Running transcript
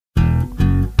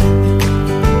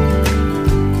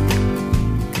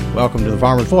Welcome to the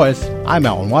Farmer's Voice. I'm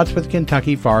Alan Watts with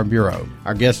Kentucky Farm Bureau.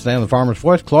 Our guest today on the Farmer's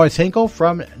Voice, Cloyce Hinkley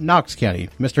from Knox County.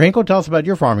 Mr. Hinkle, tell us about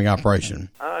your farming operation.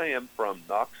 I am from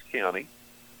Knox County,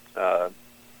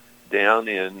 down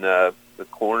in the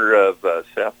corner of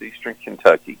southeastern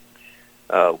Kentucky,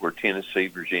 where Tennessee,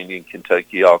 Virginia, and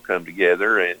Kentucky all come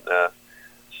together. And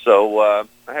so I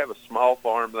have a small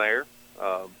farm there,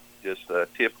 just a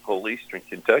typical eastern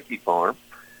Kentucky farm.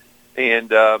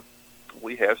 And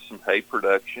we have some hay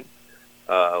production.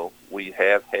 We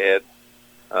have had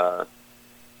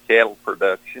cattle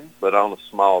production, but on a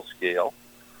small scale.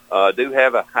 Do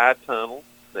have a high tunnel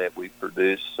that we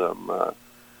produce some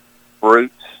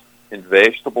fruits and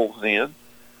vegetables in.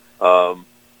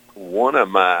 One of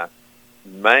my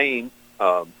main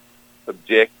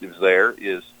objectives there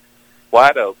is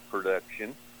white oak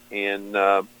production, and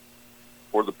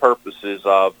for the purposes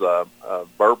of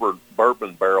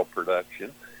bourbon barrel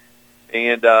production.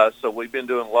 And so we've been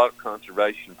doing a lot of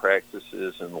conservation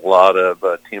practices and a lot of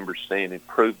timber stand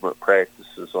improvement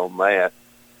practices on that.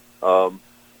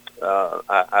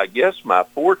 I guess my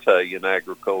forte in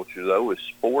agriculture, though, is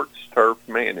sports turf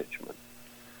management.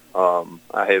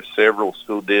 I have several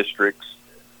school districts,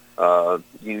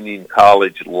 Union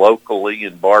College locally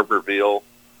in Barberville,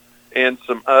 and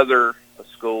some other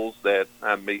schools that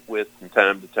I meet with from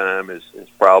time to time as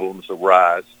problems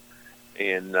arise,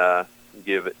 and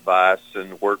give advice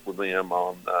and work with them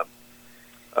on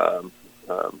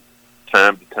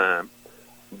time to time.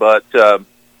 But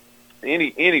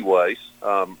anyways,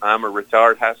 I'm a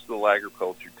retired high school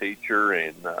agriculture teacher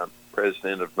and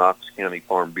president of Knox County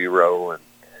Farm Bureau,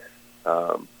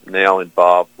 and now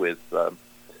involved with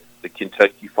the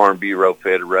Kentucky Farm Bureau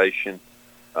Federation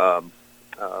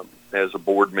as a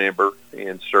board member,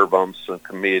 and serve on some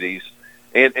committees,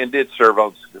 and did serve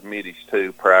on some committees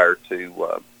too prior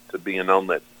to being on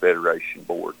that federation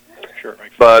board. Sure.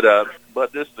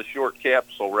 But just a short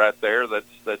capsule right there.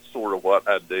 That's sort of what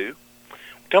I do.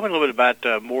 Tell me a little bit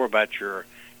about more about your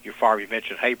farm. You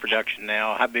mentioned hay production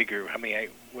now.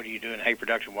 What are you doing hay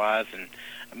production wise, and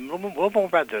a little more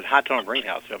about the high tunnel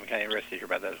greenhouse. I'm kind of interested to hear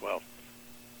about that as well.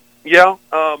 Yeah.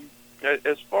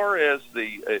 As far as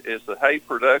the hay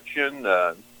production,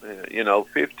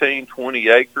 15, 20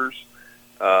 acres.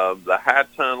 The high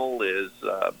tunnel is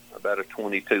about a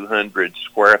 2,200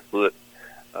 square foot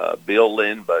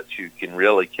building, but you can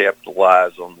really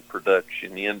capitalize on the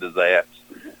production end of that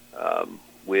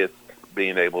with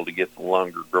being able to get the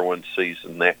longer growing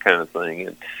season, that kind of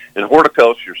thing. And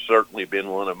horticulture has certainly been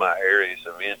one of my areas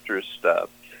of interest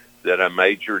that I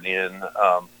majored in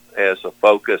as a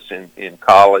focus in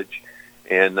college.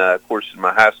 And, of course, in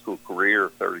my high school career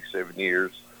of 37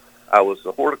 years, I was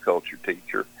a horticulture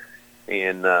teacher.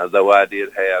 And though I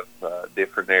did have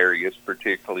different areas,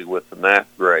 particularly with the ninth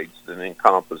grades, that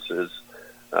encompasses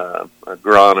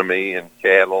agronomy and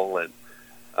cattle and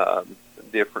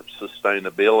different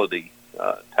sustainability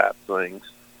type things,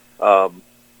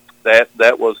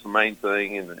 that was the main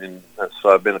thing. And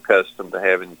so I've been accustomed to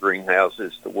having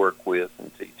greenhouses to work with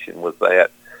and teaching with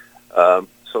that.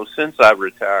 So since I've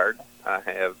retired, I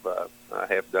have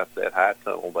got that high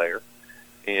tunnel there,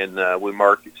 and we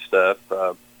market stuff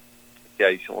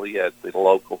occasionally at the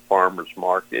local farmers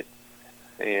market,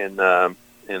 and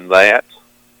that.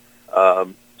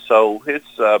 So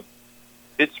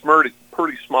it's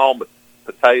pretty small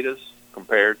potatoes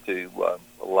compared to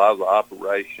a lot of the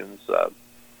operations,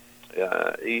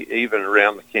 even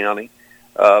around the county.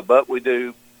 But we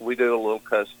do a little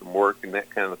custom work and that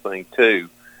kind of thing too.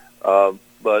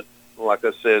 But like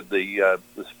I said, the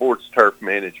sports turf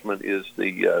management is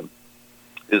the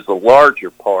larger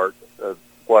part of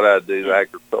what I do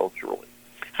agriculturally.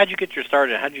 How'd you get your start?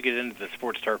 How'd you get into the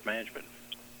sports turf management?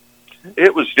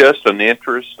 It was just an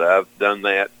interest. I've done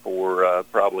that for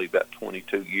probably about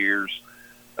 22 years.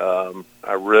 I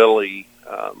really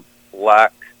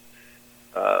like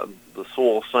the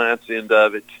soil science end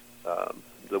of it,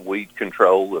 the weed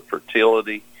control, the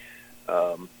fertility,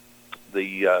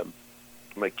 the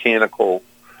mechanical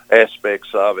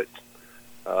aspects of it,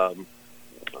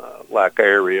 like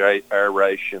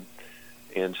aeration,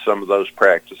 and some of those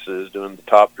practices, doing the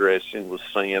top dressing with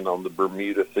sand on the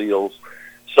Bermuda fields.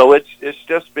 So it's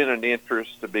just been an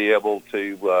interest to be able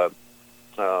to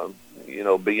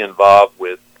be involved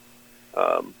with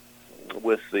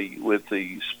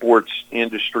the sports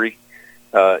industry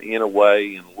in a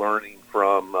way, and learning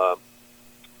from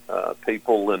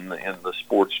people in the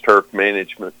sports turf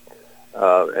management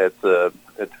at the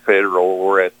federal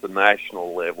or at the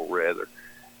national level rather,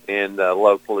 and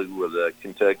locally with the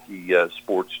Kentucky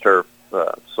Sports Turf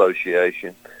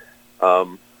Association.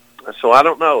 So I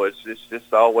don't know. It's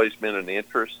just always been an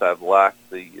interest. I've liked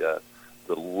the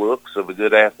looks of a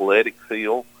good athletic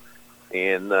field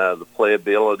and the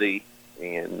playability,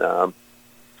 and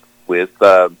with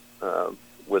the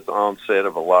onset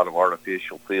of a lot of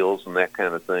artificial fields and that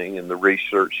kind of thing, and the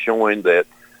research showing that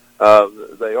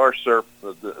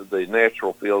the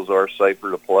natural fields are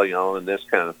safer to play on and this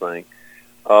kind of thing.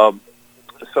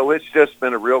 So it's just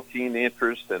been a real keen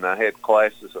interest, and I had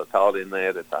classes I taught in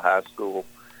that at the high school.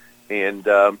 And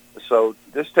so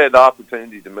just had the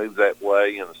opportunity to move that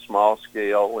way in a small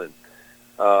scale, and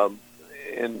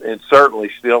certainly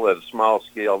still at a small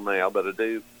scale now, but I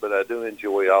do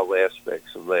enjoy all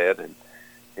aspects of that.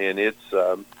 And it's,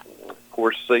 of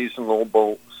course, seasonal,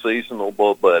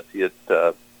 but it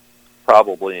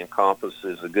probably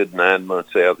encompasses a good 9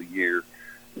 months out of the year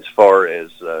as far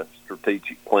as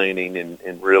strategic planning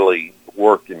and really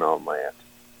working on that.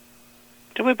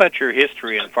 Tell me about your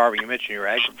history in farming. You mentioned you're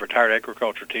a retired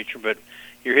agriculture teacher, but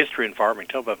your history in farming.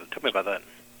 Tell me about that.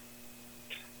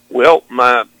 Well,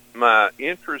 my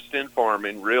interest in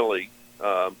farming really,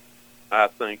 I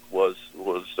think,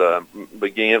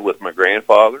 began with my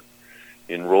grandfather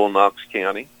in rural Knox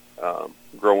County.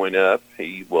 Growing up,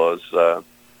 he was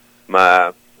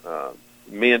my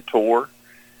mentor,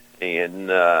 and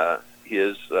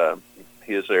his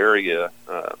area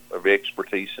of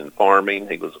expertise in farming.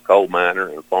 He was a coal miner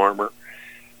and a farmer,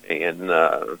 and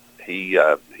he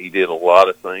did a lot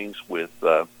of things with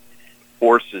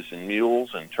horses and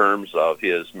mules in terms of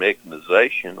his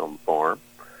mechanization on the farm.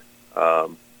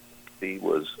 He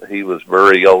was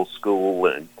very old school,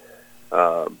 and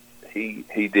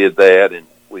he did that, and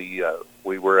we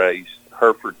raised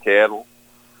Hereford cattle,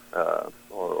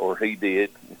 or he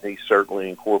did. He certainly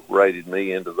incorporated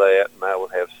me into that, and I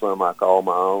would have some I call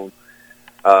my own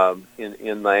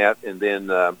in that. And then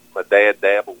my dad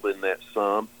dabbled in that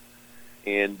some,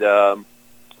 and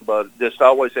but just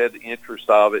always had the interest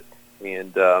of it,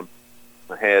 and I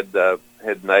had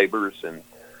neighbors and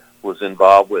was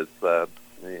involved with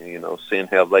seeing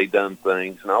how they done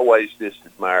things, and I always just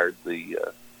admired the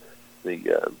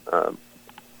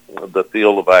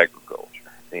field of agriculture.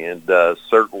 And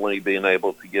certainly being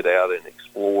able to get out and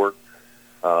explore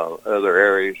other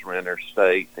areas around our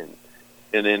state and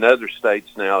in other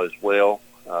states now as well,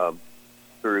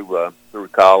 through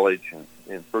college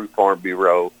and through Farm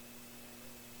Bureau.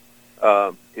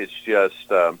 It's just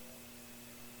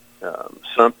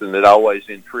something that always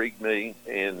intrigued me,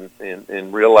 and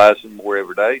realizing more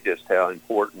every day just how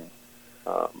important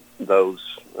those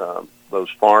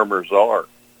farmers are,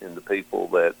 and the people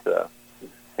that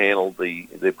handle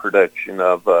the production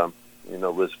of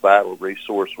this vital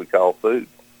resource we call food.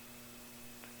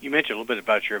 You mentioned a little bit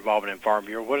about your involvement in Farm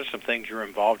Bureau. What are some things you're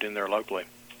involved in there locally?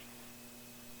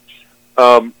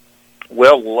 Well,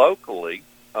 locally,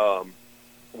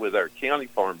 with our county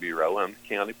Farm Bureau, I'm the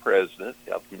county president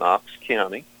of Knox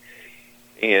County,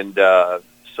 and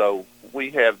so we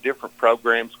have different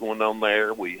programs going on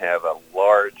there. We have a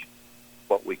large,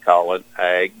 what we call an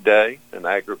Ag Day, an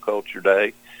Agriculture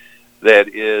Day, that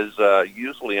is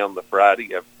usually on the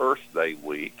Friday of Earth Day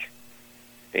week,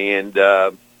 and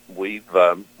we've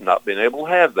not been able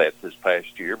to have that this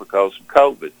past year because of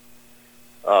COVID,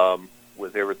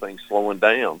 with everything slowing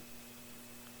down.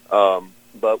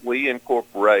 But we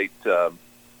incorporate a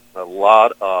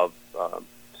lot of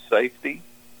safety.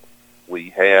 We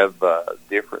have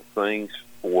different things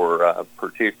for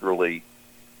particularly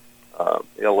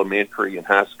elementary and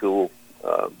high school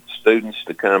students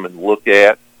to come and look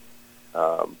at.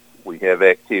 We have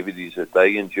activities that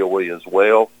they enjoy as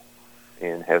well,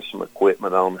 and have some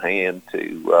equipment on hand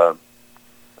to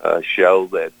show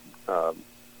that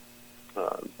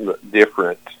the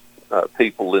different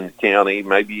people in the county,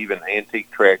 maybe even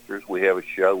antique tractors. We have a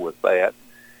show with that,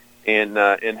 and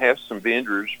have some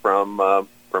vendors from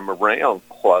around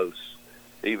close,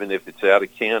 even if it's out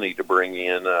of county, to bring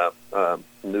in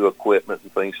new equipment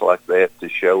and things like that to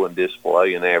show and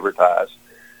display and advertise.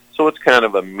 So it's kind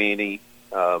of a mini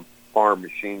farm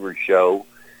machinery show,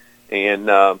 and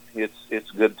it's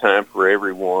a good time for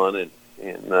everyone,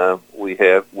 and we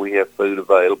have food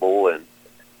available and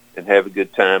have a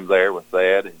good time there with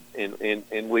that,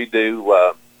 and we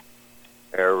do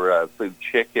our food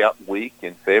checkout week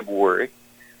in February,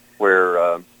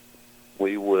 where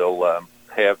we will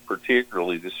have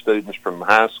particularly the students from the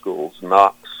high schools,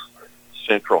 Knox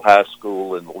Central High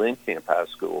School and Lincamp High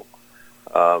School,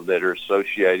 that are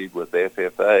associated with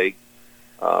FFA,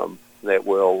 that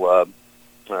will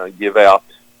give out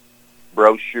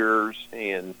brochures,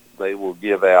 and they will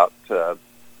give out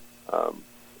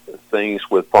things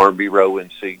with Farm Bureau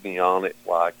insignia on it,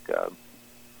 like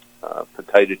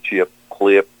potato chip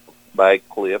clip bag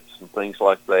clips and things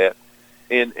like that,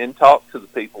 and talk to the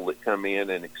people that come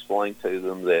in and explain to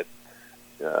them that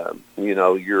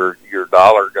your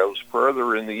dollar goes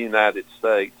further in the United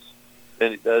States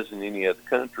than it does in any other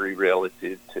country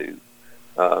relative to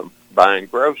buying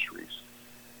groceries.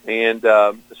 And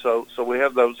so we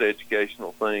have those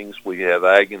educational things. We have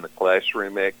ag in the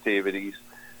classroom activities.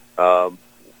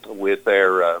 With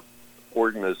our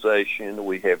organization,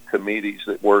 we have committees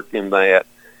that work in that.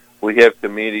 We have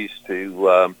committees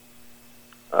to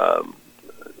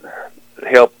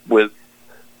help with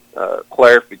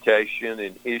clarification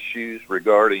and issues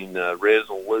regarding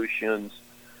resolutions,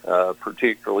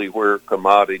 particularly where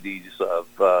commodities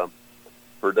of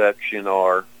production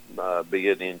are, be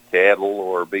it in cattle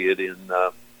or be it in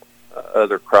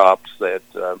other crops that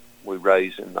we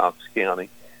raise in Knox County.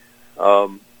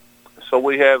 So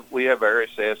we have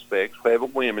various aspects. We have a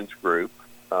women's group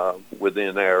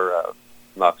within our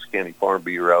Knox County Farm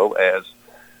Bureau, as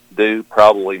do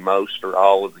probably most or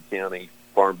all of the county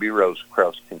farm bureaus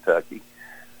across Kentucky.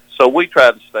 So we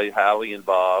try to stay highly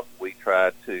involved. We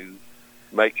try to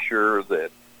make sure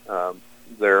that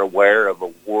they're aware of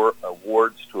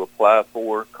awards to apply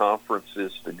for,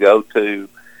 conferences to go to,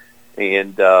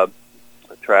 and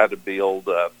try to build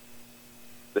the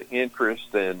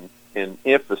interest and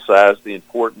emphasize the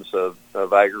importance of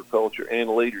agriculture and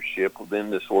leadership within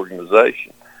this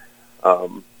organization.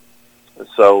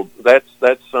 So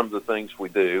that's some of the things we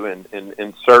do,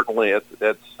 and certainly at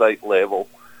the state level,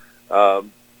 a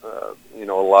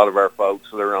lot of our folks,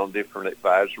 they're on different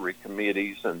advisory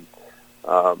committees and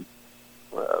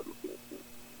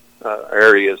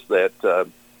areas that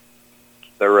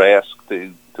they're asked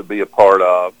to be a part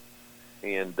of.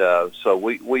 And so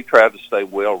we try to stay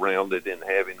well-rounded in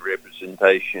having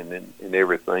representation in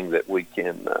everything that we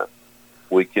can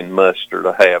muster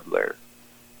to have there.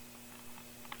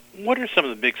 What are some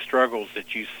of the big struggles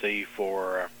that you see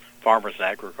for farmers in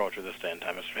agriculture this day and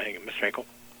time, Mr. Hinkle?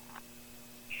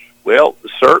 Well,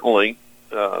 certainly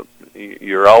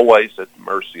you're always at the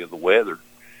mercy of the weather.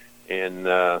 And,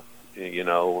 as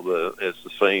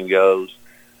the saying goes,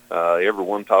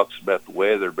 everyone talks about the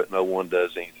weather, but no one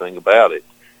does anything about it.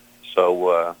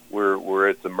 So we're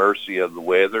at the mercy of the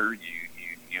weather.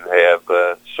 You have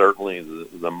certainly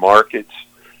the markets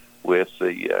with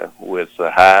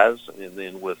the highs and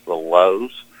then with the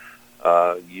lows.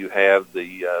 You have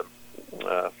the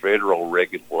federal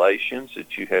regulations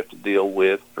that you have to deal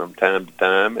with from time to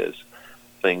time as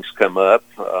things come up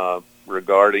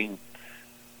regarding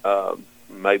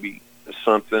maybe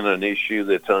an issue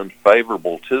that's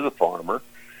unfavorable to the farmer.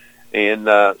 And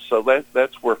so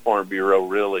that's where Farm Bureau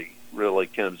really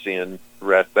comes in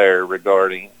right there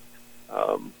regarding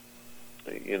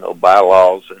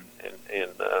bylaws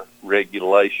and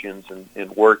regulations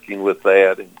and working with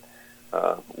that, and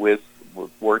with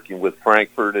working with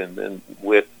Frankfurt and then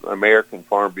with American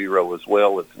Farm Bureau as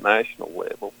well at the national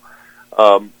level.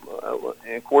 And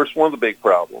of course, one of the big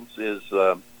problems is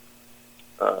the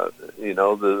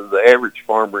average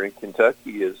farmer in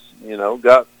Kentucky is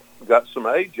got some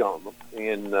age on them,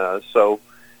 and so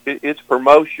it's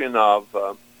promotion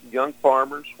of young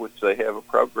farmers, which they have a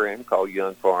program called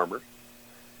Young Farmers.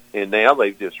 And now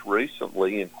they've just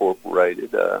recently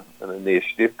incorporated an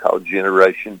initiative called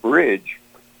Generation Bridge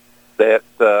that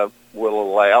will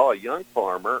allow a young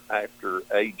farmer, after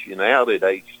aging out at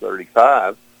age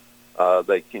 35,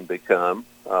 they can become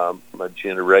a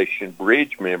Generation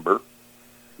Bridge member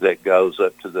that goes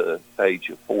up to the age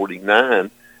of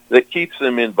 49, that keeps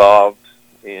them involved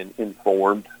and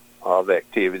informed of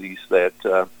activities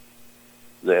that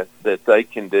they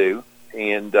can do.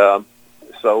 And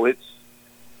so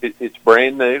it's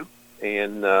brand new,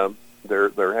 and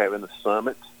they're having a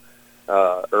summit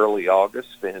early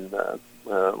August, and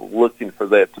looking for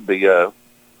that to be a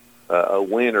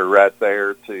winner right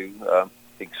there to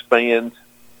expand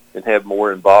and have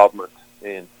more involvement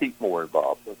and keep more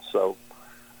involvement. So,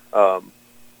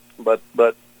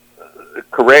 but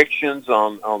corrections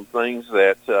on things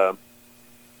that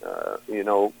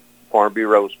Farm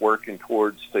Bureau is working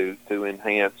towards to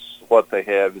enhance what they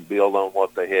have and build on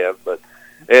what they have. But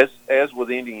as with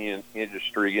any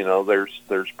industry,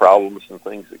 there's problems and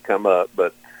things that come up.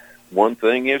 But one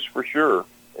thing is for sure: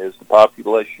 as the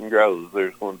population grows,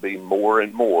 there's going to be more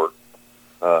and more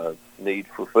need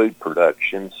for food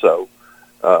production. So,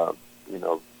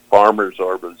 farmers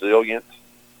are resilient.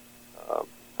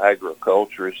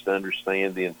 Agriculturists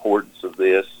understand the importance of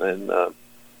this, and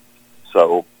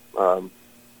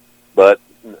but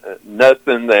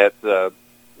nothing that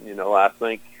I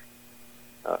think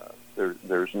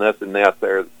there's nothing out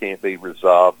there that can't be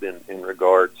resolved in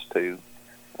regards to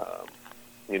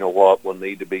what will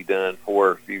need to be done for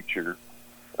our future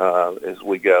as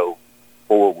we go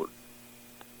forward.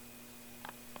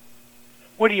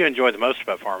 What do you enjoy the most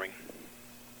about farming?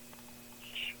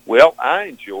 Well,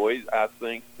 I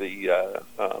think, the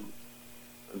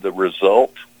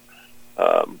result.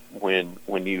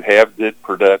 When you have good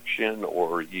production,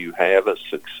 or you have a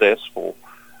successful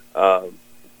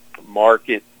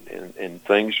market, and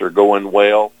things are going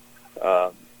well,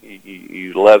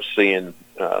 you love seeing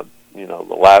the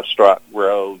livestock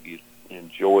grow. You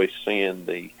enjoy seeing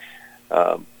the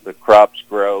crops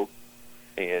grow,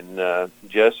 and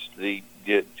just the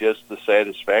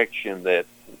satisfaction that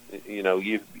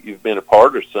you've been a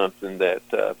part of something that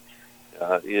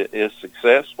is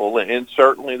successful. And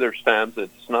certainly there's times that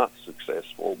it's not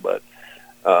successful, but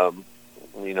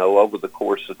over the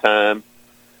course of time,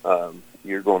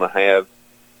 you're going to have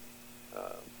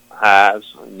highs,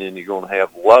 and then you're going to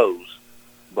have lows.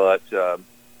 But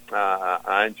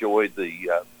I enjoyed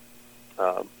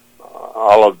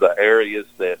all of the areas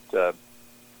that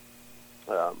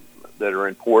are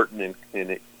important,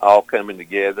 and it all coming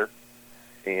together,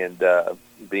 and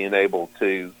being able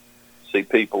to see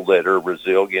people that are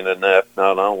resilient enough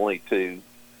not only to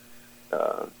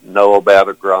know about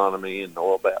agronomy and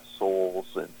know about soils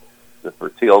and the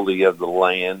fertility of the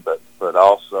land, but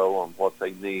also on what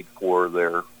they need for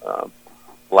their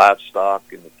livestock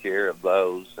and the care of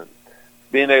those, and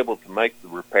being able to make the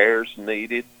repairs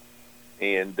needed,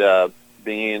 and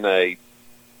being a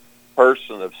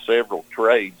person of several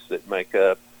trades that make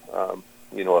up a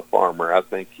farmer. I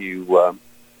think you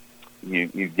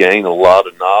gain a lot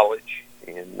of knowledge,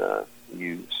 and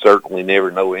you certainly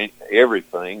never know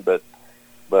everything, but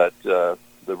the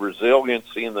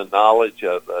resiliency and the knowledge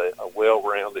of a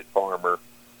well-rounded farmer,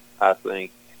 I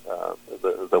think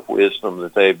the wisdom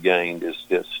that they've gained is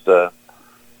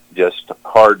just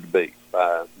hard to beat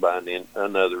by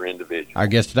another individual. Our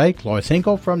guest today, Cloyce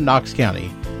Hinkley from Knox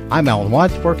County. I'm Alan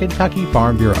Watts for Kentucky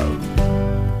Farm Bureau.